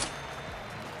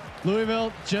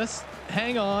 Louisville, just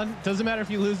hang on. Doesn't matter if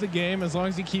you lose the game. As long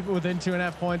as you keep it within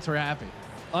 2.5 points, we're happy.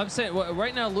 I'm saying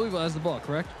right now Louisville has the ball,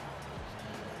 correct?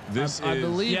 I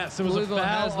believe. Yes, it was Louisville a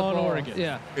has foul the on ball. Oregon.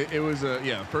 Yeah. It was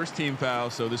a first team foul,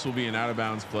 so this will be an out of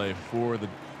bounds play for the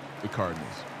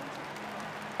Cardinals.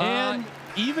 And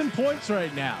even points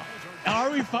right now.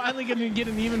 Are we finally going to get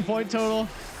an even point total?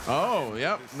 Oh,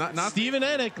 yep. Not Steven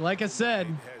Enick, like I said.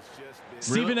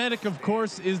 Steven Enick, of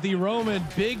course, is the Roman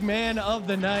big man of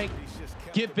the night.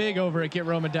 Get big over at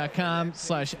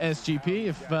GetRoman.com/SGP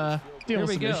if Here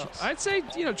we go. I'd say,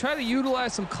 try to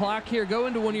utilize some clock here. Go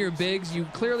into one of your bigs. You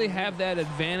clearly have that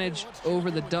advantage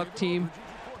over the Duck team.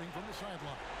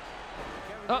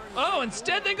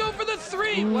 Instead they go for the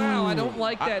 3. Ooh. Wow, I don't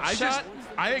like that shot.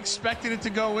 I expected it to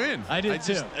go in. I did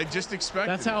too. I just expected.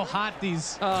 That's how hot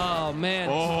these. Oh man.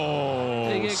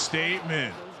 Oh,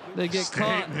 statement. They get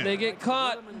caught. They get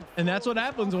caught. And that's what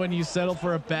happens when you settle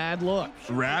for a bad look.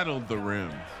 Rattled the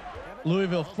rim.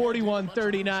 Louisville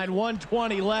 41-39,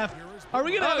 120 left. Are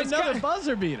we gonna have another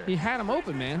buzzer beater? He had him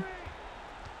open, man.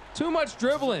 Too much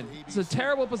dribbling. It's a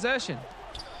terrible possession.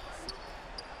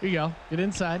 Here you go. Get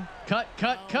inside. Cut.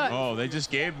 Oh, they just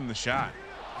gave him the shot.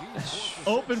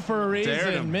 Open for a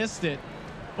reason. Missed it.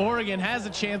 Oregon has a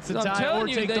chance to tie or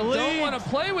take the lead. They don't want to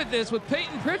play with this with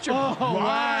Peyton Pritchard. Oh,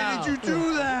 why did you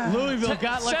do that? Louisville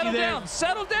got lucky there.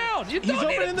 Settle down. You He's don't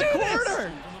need open to in the do corner.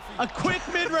 This. A quick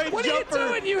mid-range what jumper. What are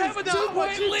you doing? You have a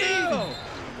 2-point lead.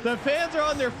 The fans are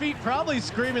on their feet, probably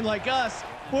screaming like us.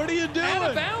 What are you doing? Out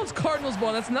of bounds, Cardinals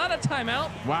ball. That's not a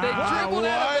timeout. Wow. They dribbled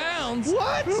out of bounds.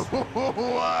 What?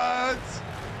 What?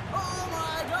 Oh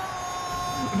my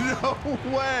God! No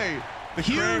way. The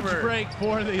Huge Kramer. break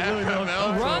for the Louisville.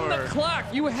 Run the clock.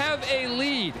 You have a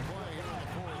lead.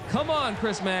 Come on,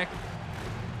 Chris Mack.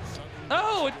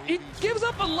 Oh, he gives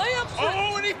up a layup.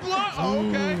 Oh, and he blocked. Oh,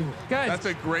 okay. Guys, that's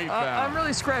a great foul. I'm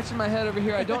really scratching my head over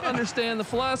here. I don't understand the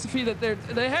philosophy that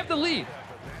they have the lead.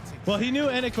 Well, he knew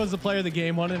Enick was the player of the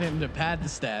game, wanted him to pad the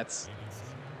stats.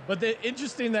 But the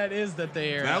interesting that is that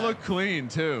they are. That looked clean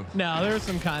too. No, there was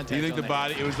some contact. Do you think the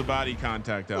body? It was the body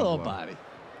contact out. A little body.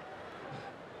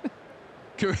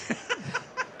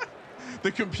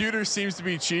 The computer seems to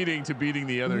be cheating to beating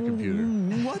the other computer.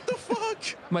 What the fuck?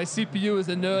 My CPU is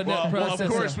a node net processor. Well, of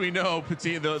course we know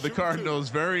the Cardinal is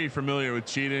very familiar with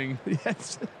cheating.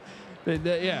 Yes.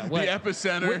 Yeah. What? The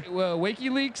epicenter.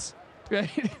 WikiLeaks.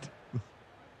 Right.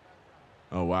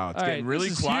 Oh wow, it's getting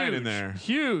really quiet in there.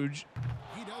 Huge.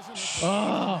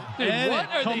 Oh, dude, what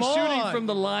are they shooting from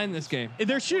the line this game?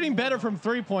 They're shooting better from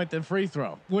 3-point than free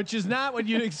throw, which is not what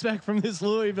you'd expect from this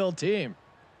Louisville team.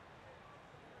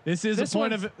 This is This a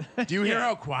point one's- of. Do you hear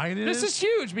how quiet it is? This is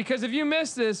huge because if you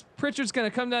miss this, Pritchard's going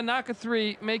to come down, knock a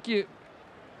three, make you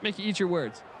eat your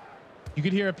words. You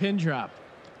could hear a pin drop.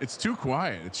 It's too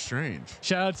quiet. It's strange.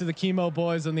 Shout out to the chemo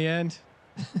boys on the end.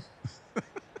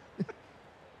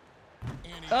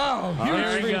 Oh, huge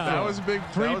There we free go. throw. That was a big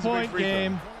 3-point free throw.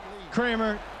 game.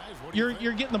 Kramer, you're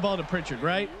getting the ball to Pritchard,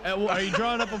 right? Are you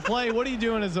drawing up a play? What are you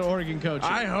doing as an Oregon coach?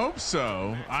 I hope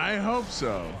so. I hope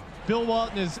so. Bill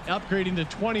Walton is upgrading to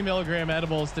 20 milligram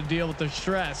edibles to deal with the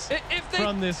stress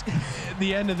from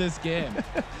the end of this game.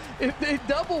 If they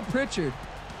double Pritchard,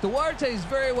 Duarte is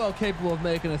very well capable of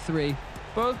making a three.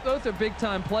 Both are big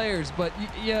time players, but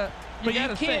you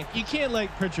gotta think. You can't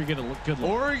let Pritchard get a good look.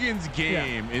 Oregon's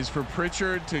game is for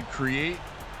Pritchard to create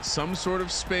some sort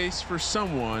of space for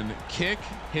someone, kick,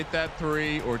 hit that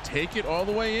three, or take it all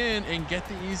the way in and get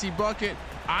the easy bucket.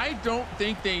 I don't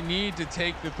think they need to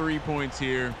take the 3 points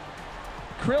here.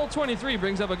 Krill 23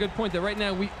 brings up a good point that right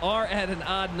now we are at an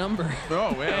odd number.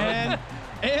 Oh, well.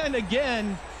 and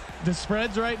again, the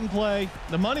spread's right in play.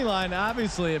 The money line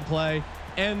obviously in play,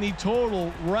 and the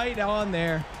total right on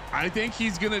there. I think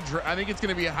he's gonna. I think it's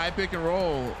gonna be a high pick and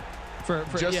roll, For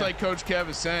just like Coach Kev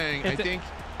is saying.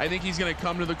 I think he's gonna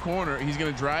come to the corner. He's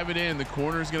gonna drive it in. The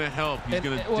corner's gonna help. He's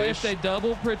gonna well, dish. if they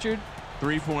double Pritchard,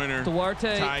 3-pointer.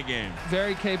 Duarte, tie game.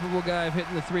 very capable guy of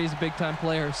hitting the threes, a big time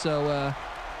player. So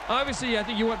obviously, I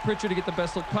think you want Pritchard to get the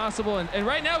best look possible. And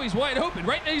right now he's wide open.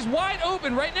 Right now he's wide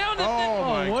open. Right now. Oh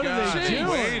my what are God! they He doing?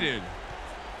 waited.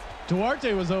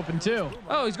 Duarte was open too.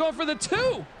 Oh, he's going for the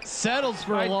two. Settles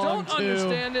for a I long don't two.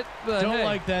 understand it. But Don't hey,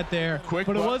 like that there. Quick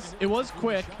but buck. it was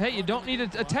quick. Hey, you don't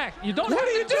need to attack. You don't What have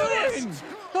are you to do doing? this.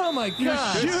 Oh my You're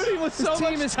God. shooting with so This team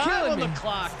much is time killing on me. the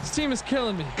clock. This team is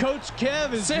killing me. Coach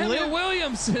Kev is Samuel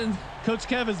Williamson. Coach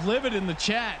Kev is livid in the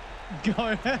chat.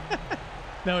 Going,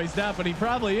 no, he's not, but he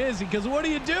probably is because what are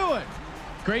you doing?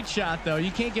 Great shot though. You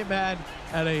can't get mad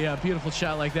at a beautiful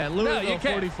shot like that. Louisville you can't.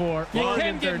 44, You Oregon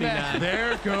can get 39. mad.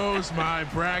 There goes my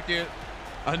bracket.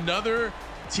 Another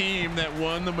team that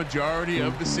won the majority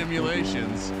of the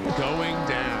simulations going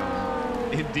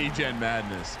down in Degen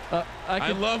Madness.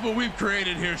 I love what we've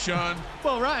created here, Sean.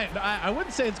 Well, Ryan, I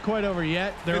wouldn't say it's quite over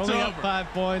yet. They're It's only up over. 5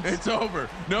 points. It's over.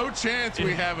 No chance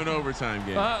we have an overtime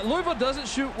game. Louisville doesn't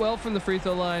shoot well from the free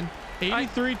throw line.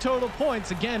 83 total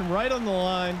points. Again, right on the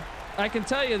line. I can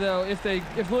tell you though, if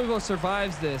Louisville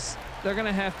survives this, they're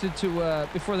gonna have to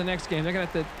before the next game. They're gonna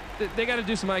have to. They got to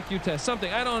do some IQ tests.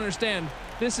 Something I don't understand.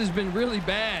 This has been really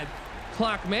bad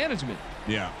clock management.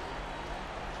 Yeah.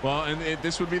 Well, and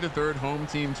this would be the third home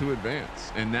team to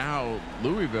advance. And now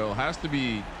Louisville has to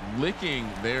be licking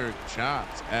their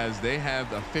chops as they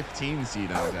have a 15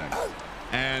 seed on deck.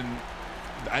 And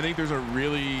I think there's a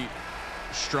really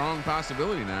strong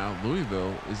possibility now.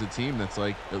 Louisville is a team that's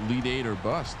like Elite 8 or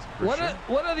bust. What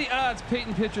are the odds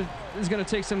Peyton Pritchard is going to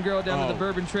take some girl down to the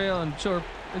Bourbon Trail and show her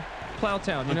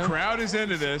Plowtown? You know? The crowd is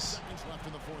into this.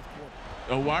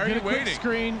 Oh, why are Get you a quick waiting?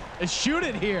 screen. Shoot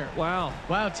it here. Wow.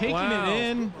 Wow, taking it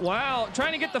in. Wow.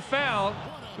 Trying to get the foul.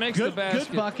 Makes the Good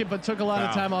basket. bucket, but took a lot of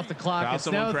Foul. time off the clock. Foul It's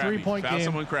someone now a crappy. 3-point Foul game.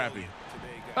 someone crappy.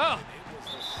 Oh,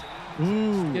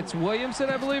 Ooh. it's Williamson,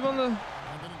 I believe, on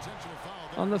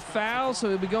the foul, so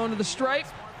he'll be going to the stripe.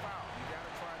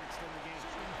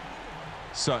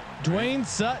 Sutton. Dwayne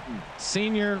Sutton,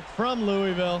 senior from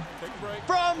Louisville.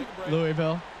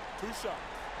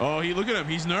 Oh, look at him.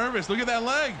 He's nervous. Look at that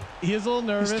leg. He is a little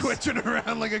nervous. He's twitching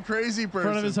around like a crazy person.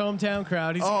 in front of his hometown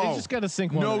crowd. He's just got to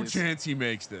sink one. No of these. chance he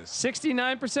makes this.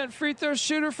 69% free throw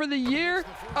shooter for the year.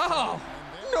 Oh,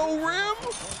 No rim.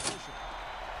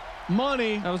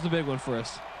 Money. that was the big one for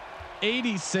us.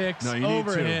 86 No, you need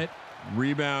overhit. two.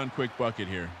 Rebound, quick bucket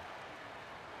here.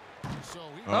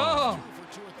 Oh,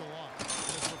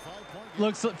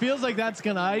 Feels like that's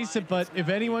gonna ice it, but if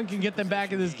anyone can get them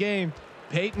back in this game,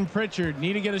 Peyton Pritchard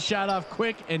need to get a shot off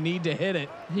quick and need to hit it.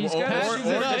 he's Or- got or it. just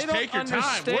They don't take your time.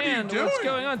 What are you understand what's doing?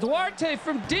 going on. Duarte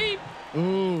from deep.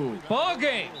 Ooh, Ball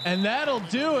game. and that'll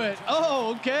do it.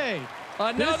 Oh, okay.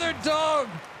 Another dog.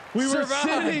 We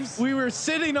survives. were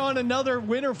sitting on another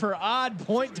winner for odd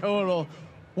point total.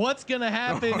 What's gonna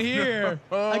happen here?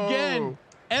 no. Again,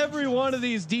 every one of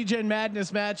these Degen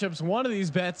Madness matchups, one of these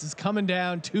bets is coming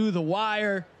down to the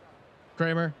wire.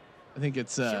 Kramer, I think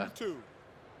it's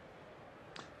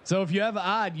so if you have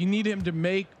odd, you need him to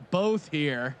make both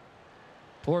here,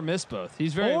 Or miss both.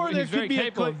 He's very, or there he's very could be a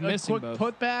capable quick, of missing both.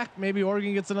 putback. Maybe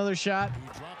Oregon gets another shot.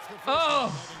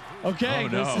 Oh, Okay, Oh,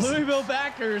 no. this Louisville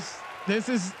backers. This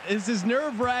is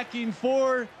nerve-wracking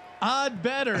for odd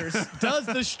betters. Does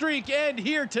the streak end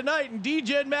here tonight in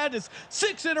Degen Madness?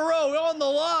 6 in a row on the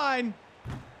line.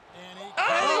 oh,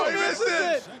 Oh, he missed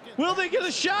it. Will they get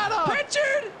a shot off?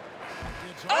 Pritchard.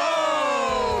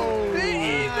 Oh, the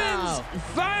evens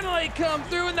finally come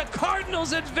through, and the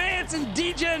Cardinals advance in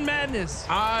Degen Madness.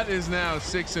 Odd is now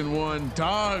 6-1.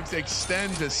 Dogs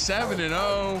extend to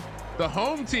 7-0. The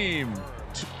home team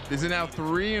is it now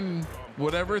 3-4.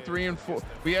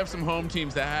 We have some home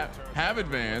teams that have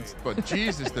advanced, but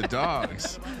Jesus, the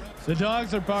Dogs. The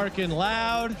Dogs are barking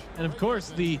loud, and of course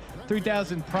the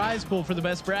 3,000 prize pool for the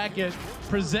best bracket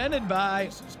presented by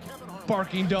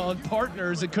Barking Dog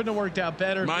Partners. It couldn't have worked out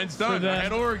better. Mine's done. I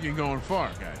had Oregon going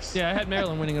far, guys. Yeah, I had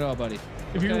Maryland winning it all, buddy.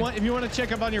 If you want to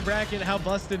check up on your bracket, how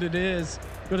busted it is,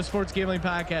 go to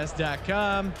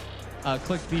sportsgamblingpodcast.com.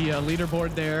 Click the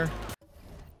leaderboard there.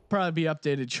 Probably be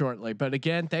updated shortly. But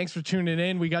again, thanks for tuning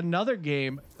in. We got another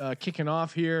game kicking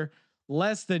off here.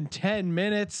 Less than 10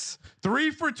 minutes.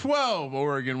 3 for 12.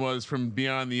 Oregon was from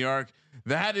beyond the arc.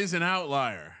 That is an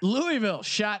outlier. Louisville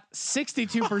shot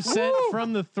 62%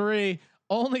 from the three,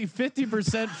 only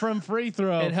 50% from free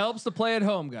throw. It helps to play at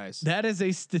home, guys. That is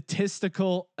a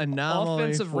statistical anomaly.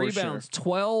 Offensive rebounds,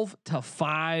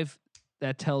 12-5.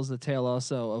 That tells the tale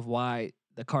also of why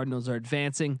the Cardinals are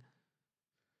advancing.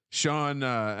 Sean,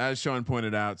 as Sean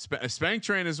pointed out, Spank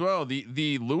Train as well.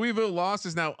 The Louisville loss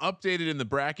is now updated in the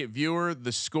bracket viewer.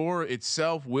 The score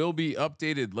itself will be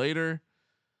updated later.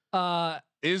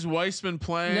 Is Weissman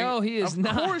playing? No, he is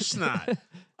not. Of course not.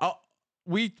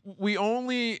 We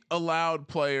only allowed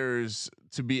players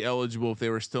to be eligible if they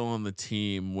were still on the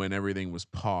team when everything was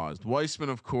paused. Weissman,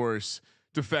 of course,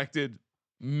 defected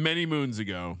many moons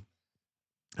ago.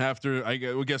 After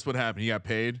guess what happened? He got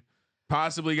paid.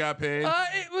 Possibly got paid.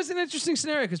 It was an interesting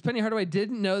scenario because Penny Hardaway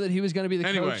didn't know that he was going to be the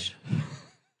coach.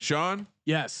 Sean,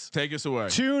 yes, take us away.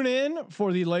 Tune in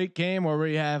for the late game where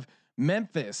we have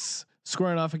Memphis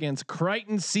squaring off against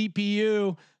Creighton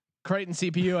CPU. Creighton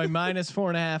CPU a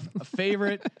 -4.5 a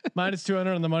favorite,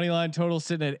 -200 on the money line. Total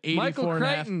sitting at 84.5. Michael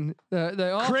Creighton,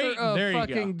 the author Creighton, of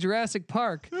fucking Jurassic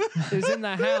Park, is in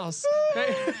the house.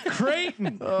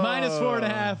 Creighton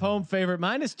 -4.5 home favorite,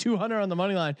 -200 on the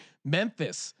money line.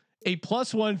 Memphis a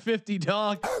 +150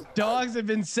 dog. Dogs have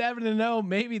been 7-0.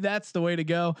 Maybe that's the way to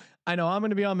go. I know I'm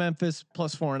going to be on Memphis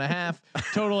 +4.5.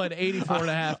 Total at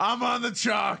 84.5. I'm on the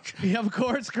chalk. Yeah, of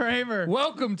course, Kramer.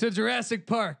 Welcome to Jurassic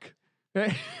Park.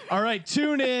 All right,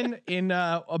 tune in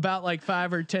about like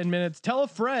 5 or 10 minutes. Tell a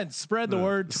friend, spread the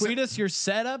word. Tweet us your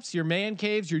setups, your man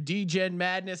caves, your Degen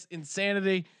Madness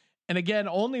insanity. And again,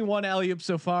 only one alley-oop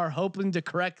so far. Hoping to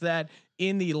correct that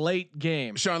in the late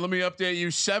game. Sean, let me update you.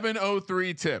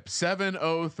 7:03 tip.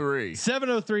 7:03.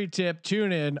 7:03 tip.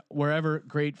 Tune in wherever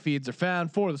great feeds are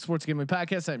found. For the Sports Gambling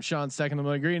Podcast, I'm Sean Second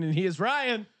of Green, and he is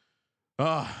Ryan.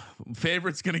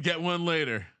 Favorite's gonna get one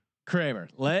later. Kramer,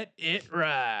 let it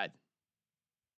ride.